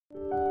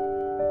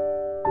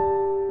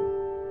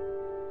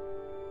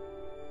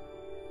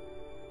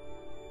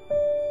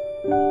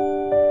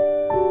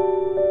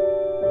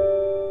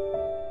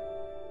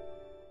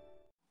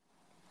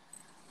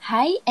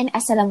and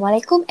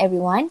Assalamualaikum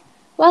everyone.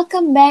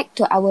 Welcome back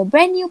to our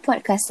brand new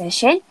podcast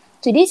session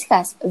to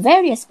discuss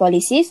various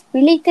policies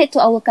related to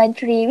our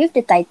country with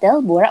the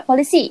title Borak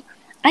Policy.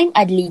 I'm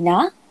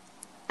Adlina.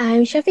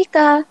 I'm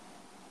Shafika.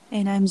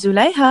 And I'm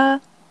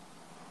Zulaiha.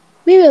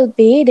 We will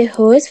be the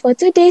host for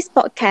today's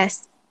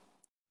podcast.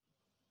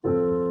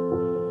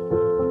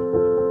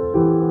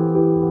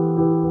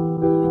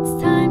 It's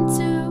time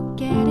to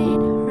get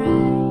it right.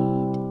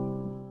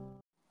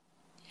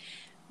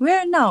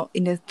 We're now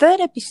in the third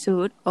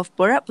episode of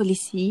Borak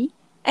Policy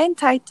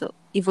entitled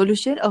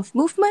Evolution of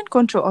Movement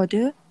Control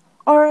Order,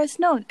 or as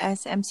known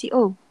as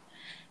MCO.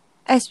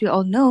 As we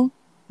all know,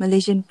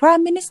 Malaysian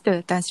Prime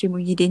Minister Tan Sri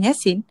Muhyiddin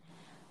Yassin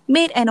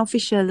made an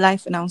official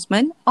live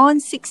announcement on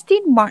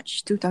 16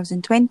 March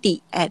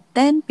 2020 at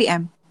 10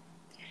 p.m.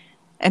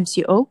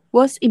 MCO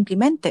was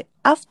implemented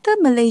after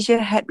Malaysia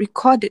had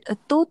recorded a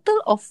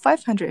total of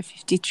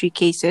 553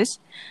 cases,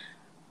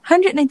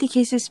 190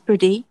 cases per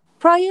day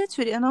prior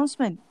to the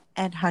announcement,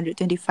 and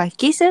 125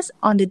 cases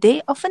on the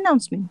day of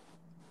announcement.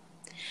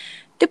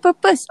 The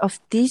purpose of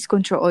this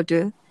control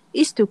order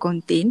is to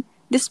contain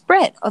the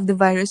spread of the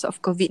virus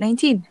of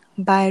COVID-19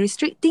 by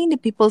restricting the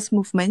people's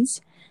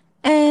movements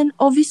and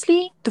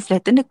obviously to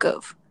flatten the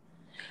curve.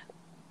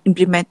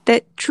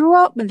 Implemented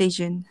throughout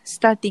Malaysia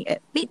starting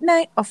at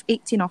midnight of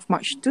 18 of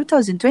March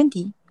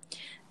 2020,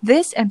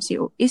 this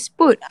MCO is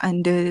put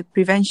under the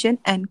Prevention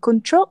and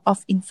Control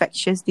of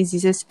Infectious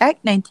Diseases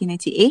Act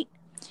 1998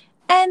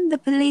 and the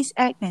Police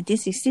Act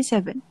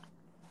 1967.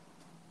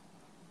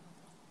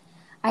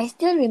 I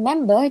still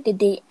remember the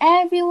day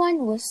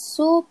everyone was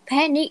so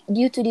panicked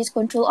due to this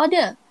control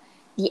order.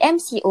 The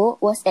MCO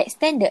was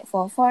extended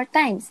for 4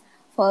 times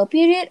for a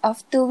period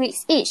of 2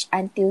 weeks each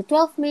until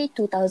 12 May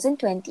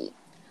 2020.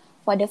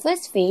 For the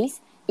first phase,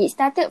 it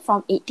started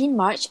from 18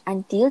 March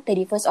until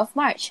 31st of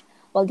March,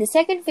 while the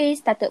second phase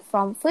started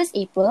from 1st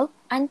April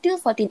until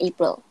 14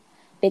 April.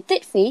 The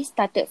third phase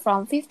started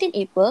from 15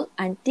 April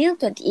until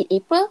 28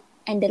 April,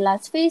 and the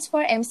last phase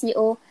for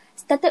MCO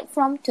started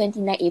from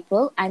 29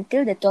 April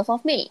until the 12th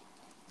of May.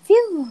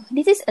 Phew,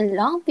 this is a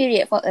long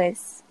period for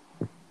us.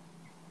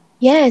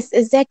 Yes,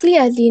 exactly,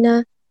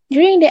 Adlina.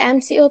 During the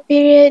MCO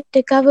period,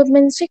 the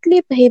government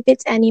strictly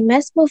prohibits any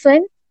mass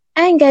movement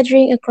and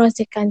gathering across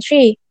the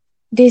country.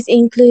 This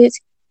includes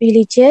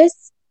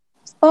religious,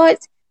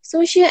 sports,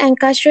 social and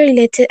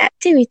cultural-related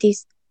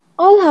activities.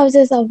 All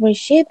houses of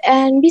worship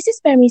and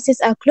business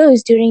premises are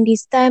closed during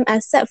this time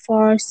except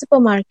for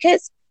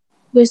supermarkets,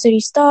 grocery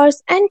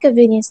stores and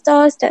convenience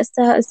stores that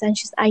sell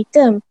essential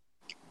items.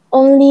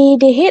 Only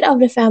the head of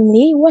the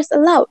family was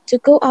allowed to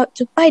go out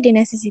to buy the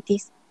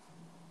necessities.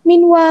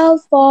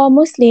 Meanwhile, for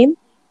Muslims,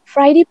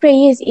 Friday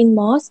prayers in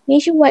mosques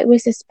nationwide were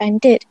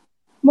suspended.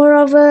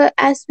 Moreover,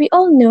 as we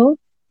all know,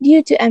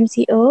 due to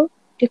MCO,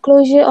 the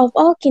closure of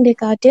all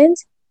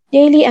kindergartens,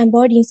 daily and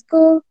boarding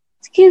school,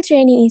 skill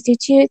training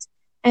institutes,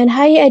 and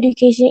higher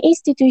education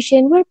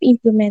institutions were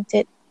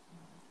implemented.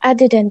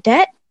 Other than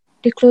that,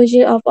 the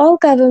closure of all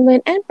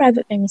government and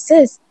private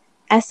premises,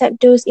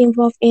 except those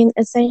involved in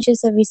essential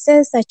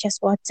services such as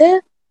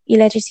water,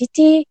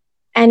 electricity,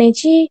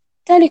 energy,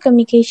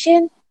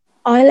 telecommunication,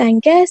 oil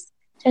and gas,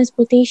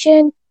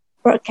 transportation,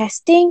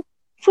 broadcasting,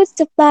 food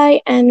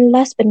supply, and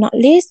last but not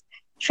least,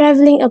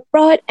 travelling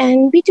abroad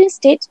and between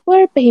states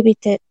were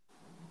prohibited.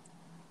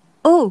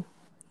 Oh,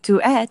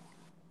 to add,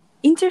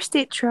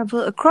 interstate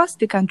travel across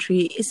the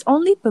country is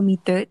only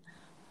permitted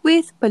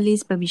with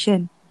police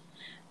permission.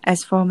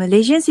 As for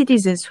Malaysian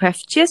citizens who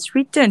have just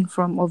returned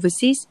from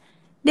overseas,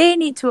 they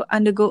need to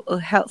undergo a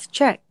health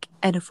check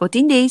and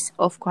 14 days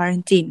of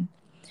quarantine,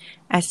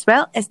 as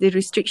well as the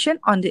restriction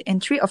on the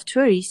entry of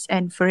tourists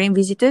and foreign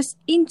visitors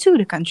into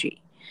the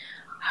country.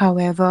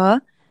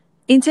 However,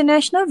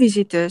 international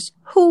visitors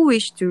who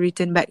wish to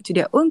return back to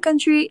their own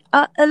country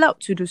are allowed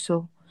to do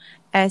so,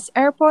 as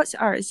airports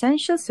are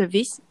essential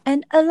service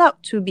and allowed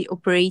to be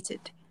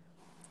operated.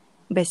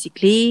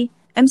 Basically,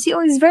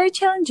 MCO is very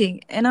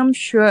challenging and I'm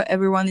sure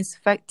everyone is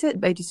affected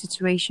by the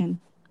situation.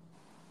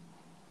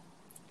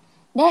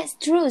 That's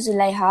true,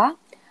 Zulaiha.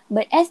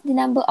 But as the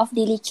number of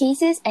daily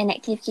cases and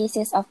active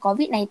cases of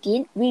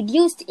COVID-19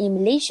 reduced in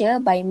Malaysia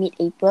by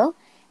mid-April,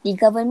 the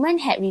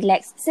government had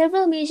relaxed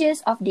several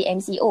measures of the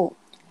MCO.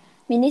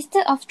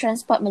 Minister of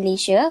Transport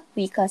Malaysia,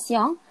 Wee Ka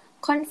Siong,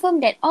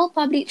 confirmed that all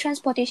public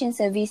transportation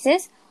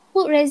services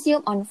would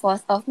resume on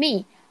 4th of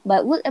May,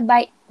 but would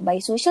abide by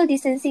social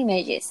distancing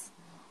measures.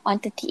 On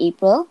 30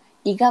 April,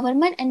 the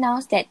government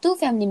announced that 2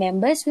 family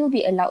members will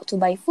be allowed to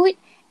buy food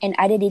and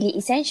other daily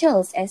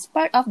essentials as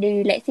part of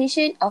the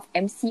relaxation of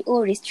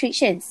MCO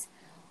restrictions.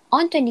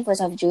 On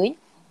 21st of June,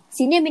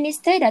 Senior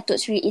Minister Datuk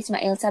Seri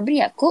Ismail Sabri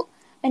Yaakob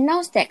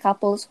announced that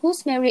couples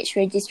whose marriage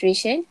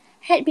registration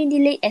had been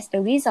delayed as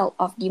a result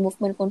of the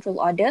movement control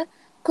order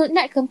could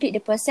not complete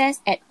the process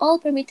at all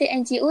permitted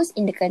NGOs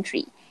in the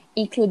country,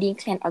 including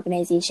clan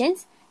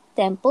organisations,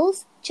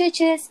 temples,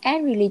 churches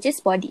and religious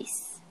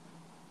bodies.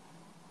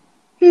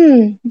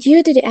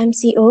 Due to the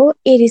MCO,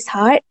 it is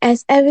hard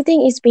as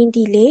everything is being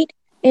delayed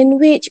in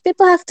which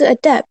people have to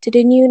adapt to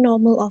the new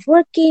normal of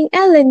working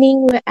and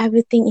learning where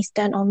everything is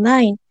done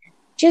online.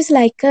 Just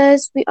like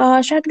us, we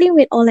are struggling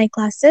with online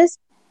classes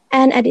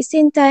and at the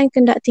same time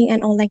conducting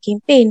an online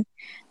campaign.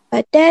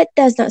 But that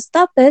does not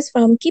stop us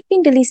from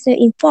keeping the listener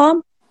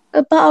informed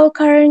about our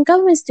current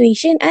government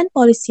situation and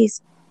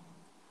policies.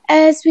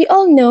 As we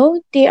all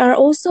know, there are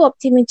also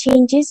optimal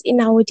changes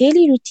in our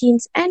daily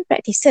routines and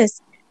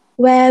practices,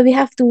 where we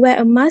have to wear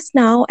a mask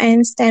now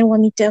and stand 1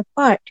 meter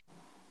apart.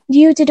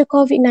 Due to the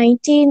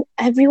COVID-19,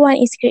 everyone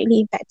is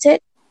greatly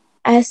impacted.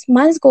 As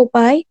months go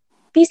by,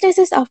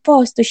 businesses are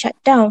forced to shut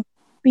down.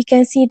 We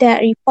can see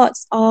that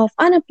reports of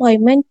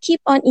unemployment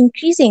keep on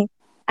increasing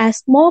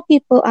as more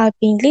people are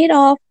being laid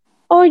off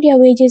or their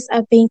wages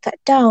are being cut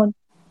down.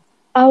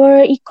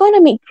 Our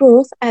economic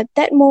growth at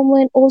that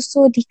moment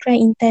also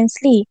declined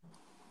intensely.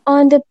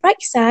 On the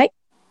bright side,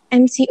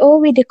 MCO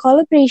with the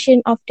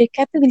collaboration of the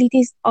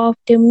capabilities of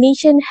the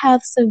Malaysian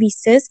Health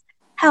Services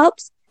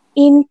helps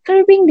in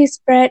curbing the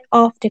spread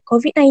of the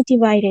COVID-19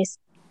 virus.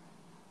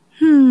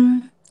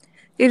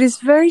 It is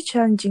very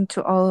challenging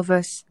to all of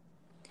us.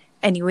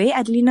 Anyway,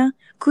 Adelina,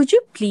 could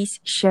you please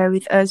share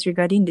with us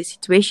regarding the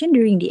situation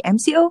during the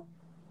MCO?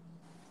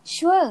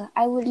 Sure,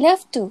 I would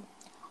love to.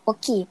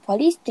 Okay,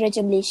 Polis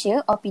Diraja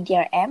Malaysia or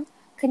PDRM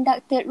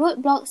conducted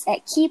roadblocks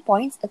at key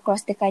points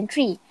across the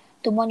country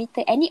to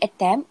monitor any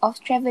attempt of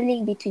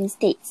travelling between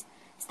states.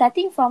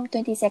 Starting from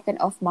 22nd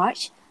of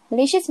March,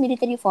 Malaysia's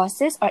military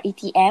forces or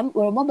ATM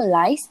were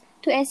mobilised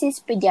to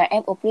assist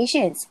PDRM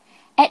operations.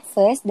 At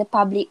first, the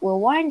public were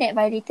warned that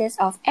violators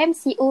of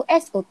MCO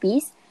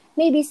SOPs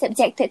may be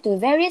subjected to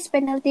various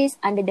penalties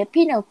under the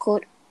Penal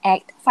Code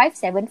Act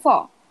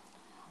 574.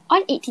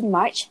 On 18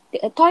 March,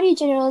 the Attorney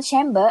General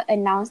Chamber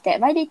announced that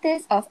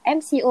violators of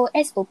MCO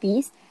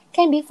SOPs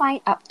can be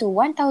fined up to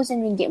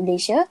 1,000 ringgit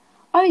Malaysia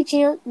or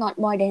jailed not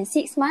more than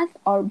 6 months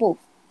or both.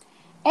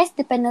 As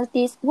the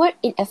penalties were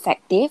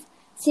ineffective,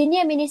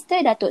 Senior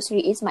Minister Datuk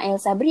Seri Ismail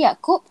Sabri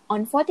Yaakob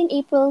on 14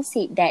 April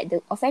said that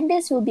the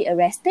offenders will be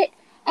arrested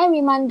and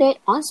remanded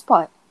on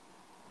spot.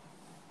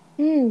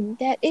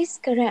 That is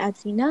correct,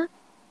 Adrina.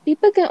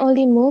 People can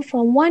only move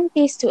from one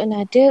place to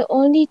another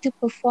only to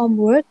perform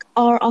work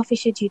or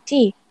official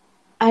duty.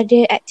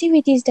 Other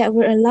activities that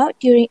were allowed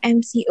during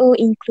MCO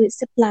include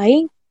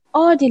supplying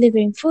or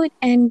delivering food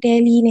and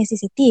daily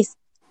necessities,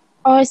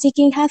 or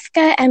seeking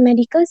healthcare and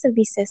medical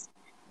services.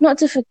 Not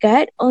to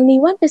forget, only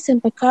one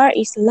person per car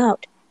is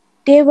allowed.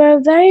 There were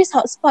various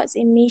hotspots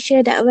in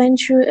Malaysia that went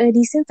through a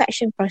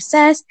disinfection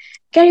process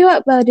carried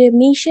out by the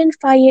Malaysian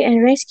Fire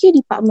and Rescue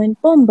Department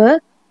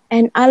Bomber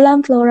and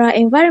Alam Flora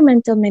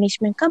Environmental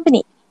Management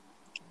Company.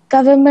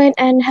 Government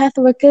and health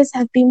workers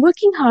have been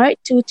working hard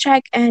to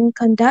track and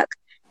conduct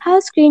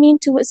health screening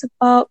towards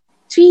about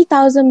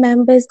 3,000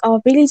 members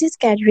of religious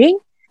gathering,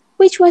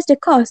 which was the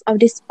cause of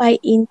the spike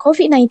in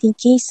COVID-19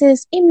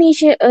 cases in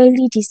Malaysia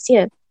early this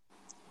year.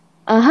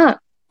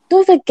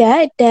 Don't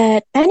forget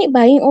that panic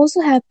buying also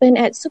happened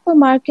at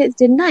supermarkets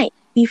the night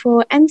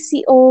before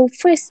MCO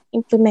first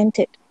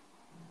implemented.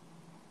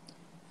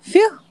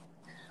 Phew!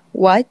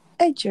 What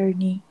a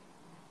journey.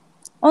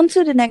 On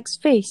to the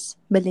next phase.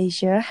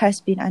 Malaysia has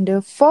been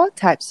under 4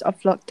 types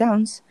of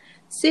lockdowns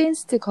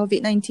since the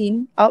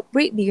COVID-19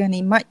 outbreak began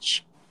in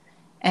March,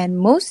 and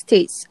most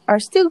states are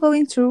still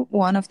going through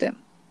one of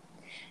them.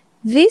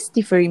 These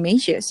differing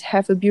measures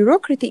have a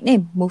bureaucratic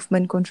name,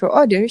 movement control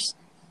orders,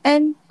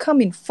 and come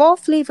in 4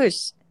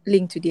 flavors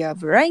linked to their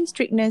varying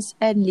strictness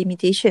and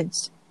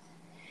limitations.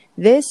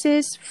 This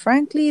is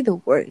frankly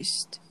the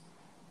worst.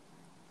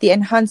 The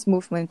Enhanced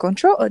Movement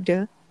Control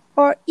Order,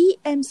 or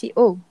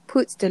EMCO,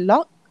 puts the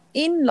lock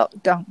in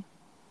lockdown.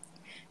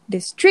 The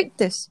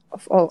strictest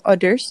of all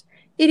orders,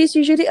 it is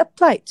usually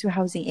applied to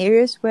housing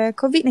areas where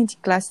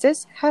COVID-19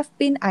 clusters have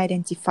been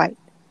identified,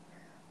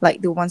 like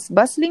the once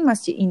bustling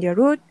Masjid India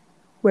Road,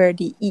 where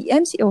the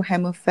EMCO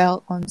hammer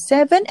fell on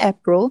 7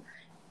 April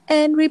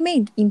and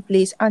remained in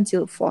place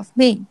until 4th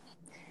May.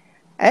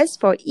 As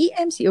for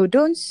EMCO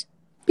don'ts,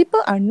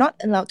 people are not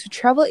allowed to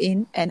travel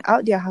in and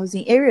out their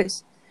housing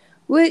areas,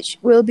 which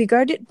will be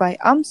guarded by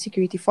armed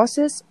security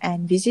forces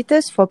and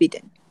visitors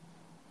forbidden.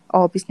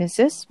 All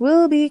businesses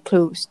will be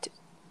closed.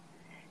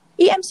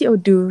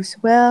 EMCO do's,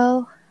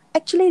 well,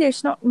 actually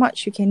there's not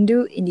much you can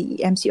do in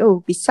the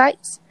EMCO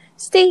besides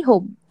stay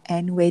home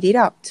and wait it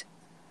out.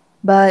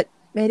 But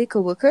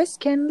medical workers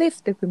can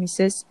leave the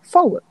premises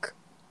for work.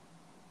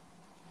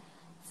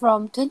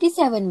 From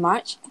 27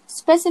 March,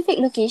 specific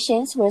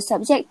locations were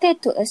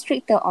subjected to a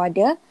stricter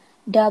order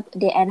dubbed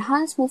the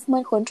Enhanced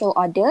Movement Control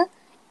Order,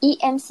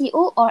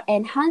 EMCO or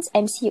Enhanced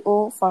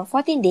MCO, for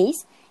 14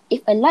 days if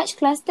a large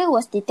cluster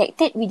was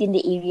detected within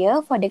the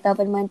area for the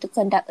government to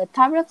conduct a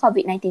thorough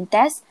COVID-19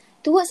 test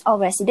towards all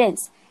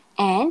residents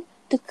and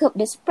to curb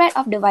the spread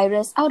of the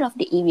virus out of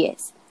the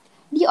areas.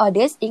 The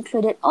orders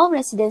included all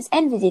residents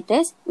and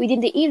visitors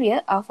within the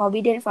area are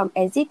forbidden from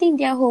exiting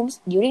their homes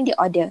during the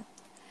order.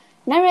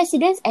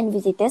 Non-residents and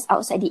visitors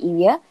outside the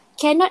area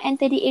cannot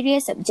enter the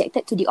area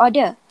subjected to the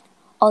order.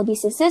 All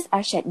businesses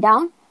are shut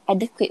down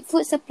Adequate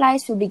food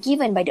supplies will be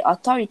given by the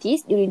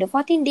authorities during the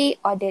 14-day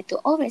order to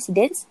all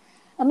residents.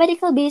 A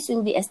medical base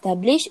will be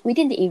established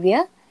within the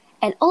area,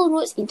 and all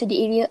roads into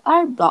the area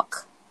are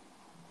blocked.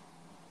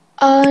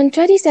 On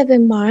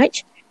 27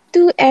 March,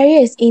 two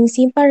areas in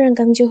Simpang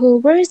Renggam,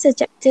 Johor were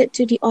subjected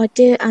to the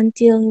order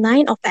until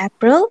 9 of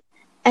April,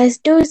 as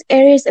those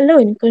areas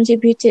alone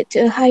contributed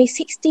to a high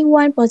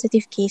 61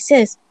 positive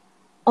cases.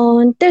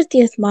 On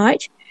 30th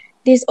March,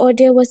 this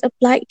order was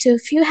applied to a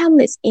few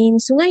hamlets in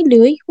Sungai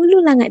Lui,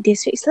 Hulu Langat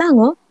District,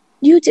 Selangor,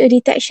 due to a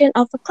detection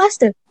of a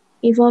cluster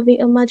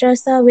involving a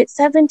madrasah with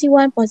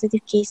 71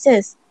 positive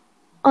cases.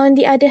 On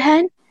the other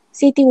hand,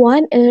 City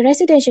 1, a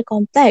residential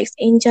complex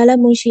in Jalan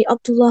Munshi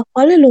Abdullah,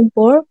 Kuala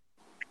Lumpur,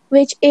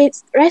 which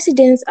its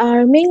residents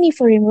are mainly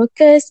foreign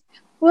workers,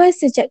 was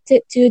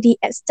subjected to the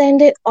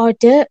extended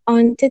order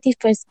on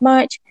 31st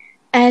March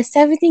as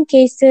 17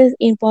 cases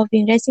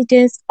involving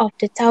residents of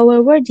the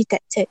tower were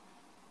detected.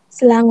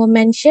 Selangor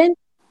Mansion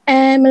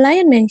and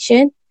Malayan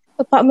Mansion,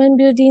 apartment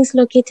buildings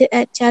located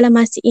at Jalan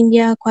Masjid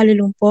India, Kuala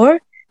Lumpur,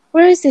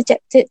 were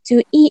subjected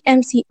to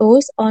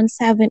EMCOs on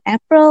 7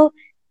 April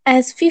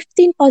as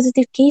 15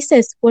 positive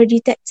cases were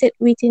detected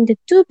within the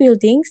two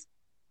buildings,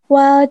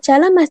 while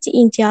Jalan Masjid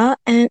India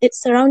and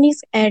its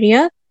surroundings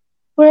area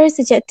were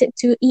subjected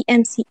to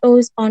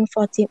EMCOs on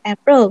 14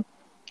 April.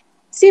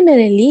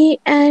 Similarly,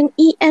 an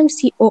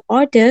EMCO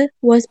order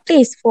was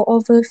placed for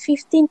over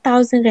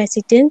 15,000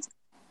 residents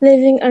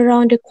living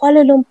around the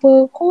Kuala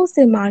Lumpur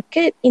wholesale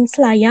market in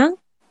Selayang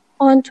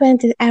on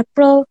 20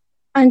 April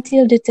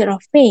until the 3rd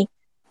of May,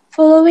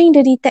 following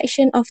the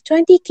detection of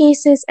 20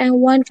 cases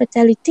and 1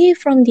 fatality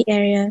from the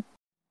area.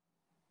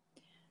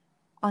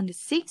 On the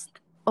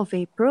 6th of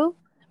April,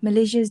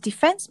 Malaysia's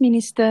Defence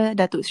Minister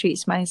Datuk Seri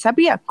Ismail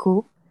Sabri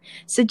Yaakob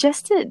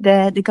suggested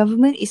that the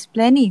government is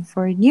planning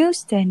for a new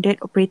standard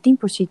operating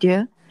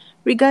procedure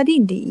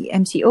regarding the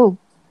EMCO,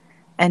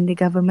 and the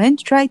government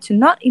tried to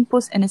not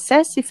impose an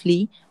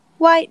excessively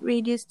wide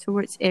radius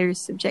towards areas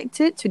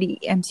subjected to the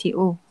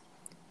EMCO.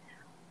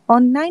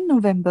 On 9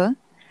 November,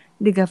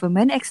 the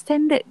government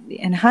extended the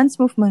Enhanced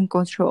Movement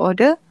Control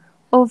Order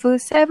over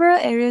several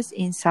areas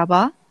in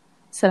Sabah,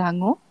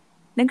 Selangor,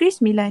 Negeri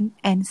Sembilan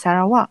and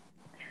Sarawak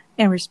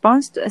in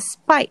response to a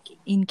spike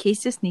in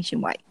cases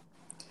nationwide.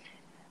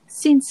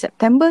 Since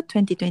September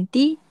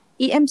 2020,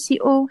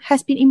 EMCO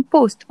has been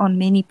imposed on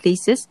many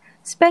places,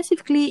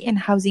 specifically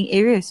in housing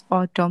areas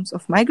or dorms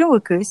of migrant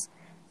workers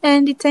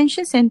and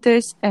detention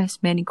centres, as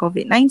many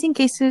COVID-19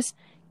 cases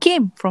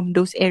came from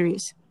those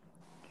areas.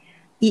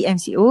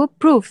 EMCO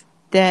proved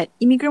that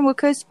immigrant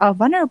workers are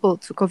vulnerable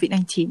to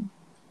COVID-19.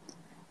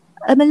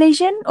 A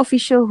Malaysian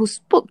official who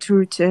spoke to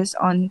Reuters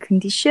on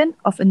condition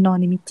of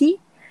anonymity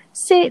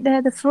said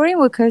that the foreign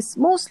workers,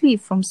 mostly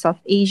from South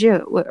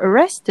Asia, were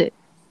arrested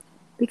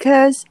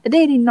because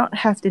they did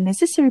not have the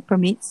necessary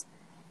permits,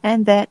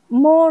 and that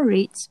more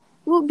raids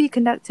will be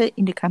conducted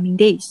in the coming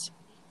days.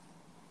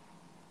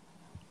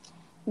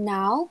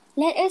 Now,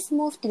 let us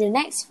move to the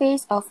next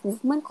phase of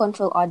Movement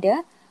Control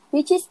Order,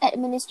 which is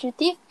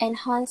Administrative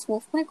Enhanced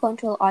Movement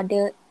Control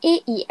Order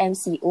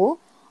AEMCO,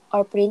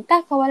 or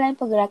Perintah Kawalan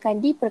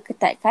Pergerakan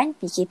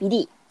Diperketatkan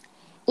PKPD.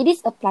 It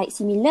is applied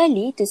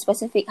similarly to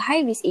specific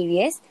high-risk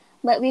areas,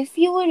 but with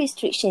fewer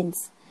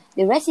restrictions.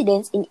 The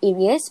residents in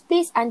areas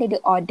placed under the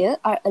order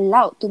are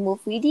allowed to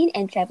move within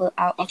and travel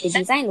out of the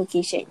design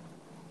location,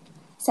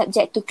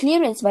 subject to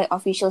clearance by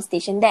officials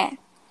stationed there.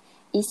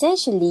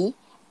 Essentially,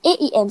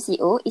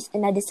 AEMCO is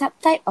another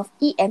subtype of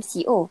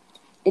EMCO.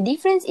 The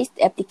difference is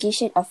the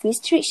application of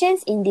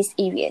restrictions in these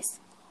areas.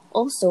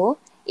 Also,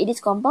 it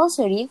is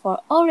compulsory for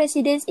all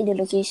residents in the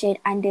location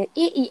under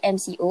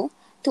AEMCO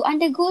to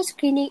undergo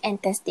screening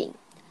and testing.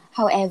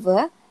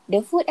 However,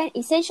 the food and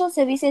essential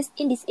services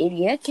in this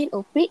area can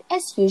operate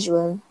as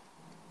usual.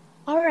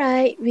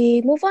 Alright,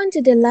 we move on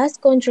to the last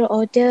control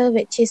order,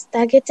 which is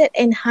Targeted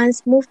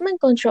Enhanced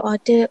Movement Control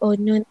Order, or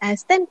known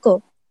as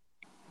TEMCO.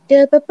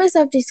 The purpose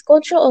of this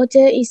control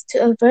order is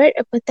to avert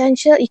a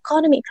potential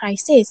economic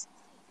crisis,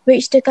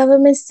 which the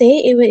government say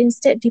it will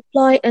instead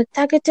deploy a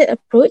targeted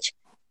approach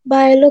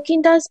by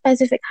locking down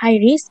specific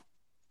high-risk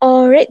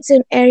or red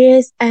zone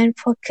areas and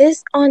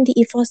focus on the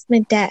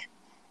enforcement there.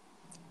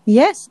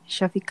 Yes,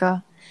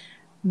 Shafiqah.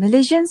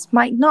 Malaysians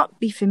might not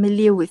be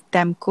familiar with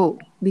TEMCO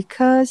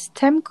because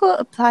TEMCO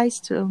applies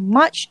to a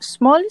much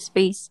smaller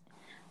space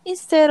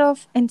instead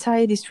of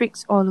entire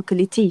districts or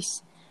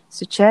localities,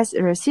 such as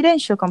a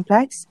residential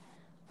complex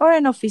or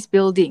an office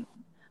building,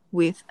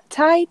 with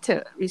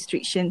tighter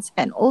restrictions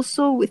and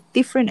also with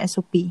different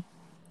SOP.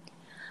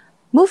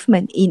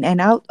 Movement in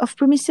and out of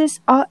premises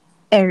or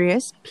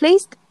areas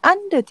placed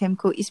under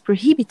TEMCO is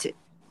prohibited.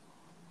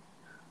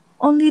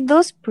 Only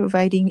those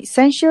providing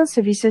essential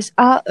services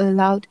are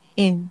allowed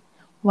in,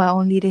 while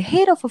only the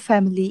head of a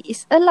family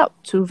is allowed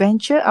to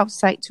venture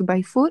outside to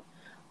buy food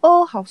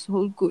or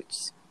household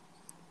goods.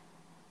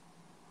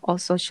 All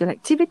social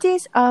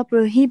activities are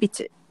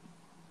prohibited.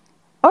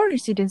 All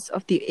residents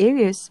of the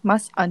areas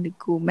must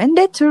undergo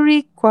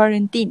mandatory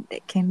quarantine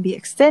that can be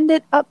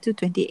extended up to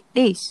 28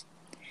 days.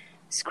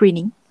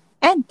 Screening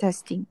and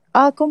testing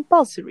are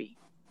compulsory.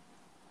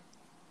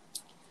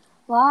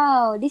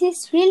 Wow, this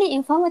is really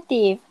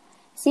informative.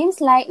 Seems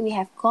like we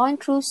have gone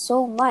through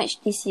so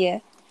much this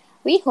year.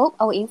 We hope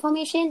our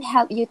information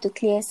helped you to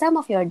clear some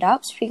of your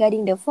doubts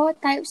regarding the 4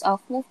 types of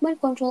movement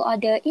control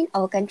order in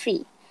our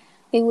country.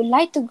 We would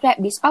like to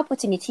grab this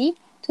opportunity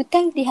to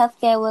thank the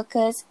healthcare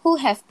workers who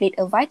have played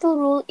a vital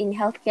role in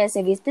healthcare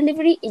service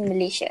delivery in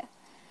Malaysia.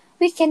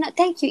 We cannot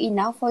thank you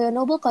enough for your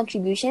noble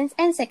contributions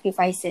and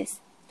sacrifices.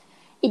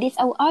 It is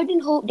our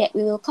ardent hope that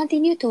we will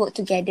continue to work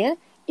together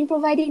in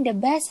providing the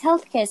best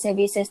healthcare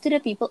services to the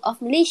people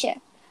of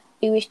Malaysia.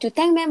 We wish to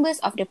thank members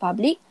of the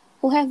public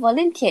who have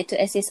volunteered to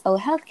assist our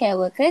healthcare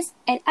workers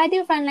and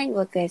other frontline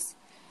workers.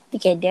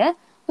 Together,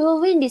 we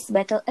will win this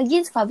battle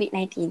against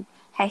COVID-19.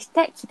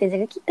 #kita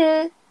jaga kita.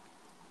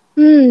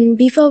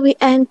 Before we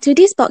end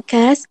today's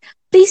podcast,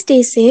 please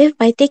stay safe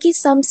by taking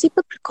some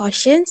simple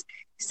precautions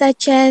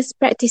such as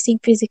practicing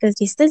physical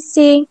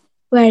distancing,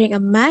 wearing a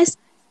mask,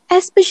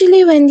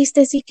 especially when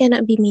distancing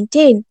cannot be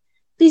maintained.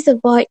 Please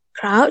avoid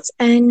crowds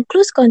and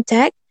close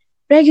contact.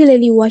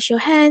 Regularly wash your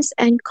hands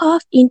and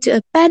cough into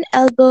a pen,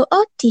 elbow,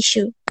 or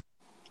tissue.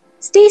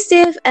 Stay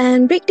safe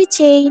and break the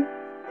chain.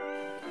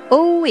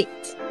 Oh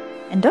wait,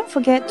 and don't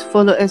forget to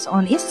follow us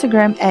on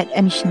Instagram at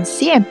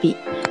AdmissionCMP.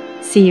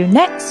 See you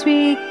next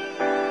week.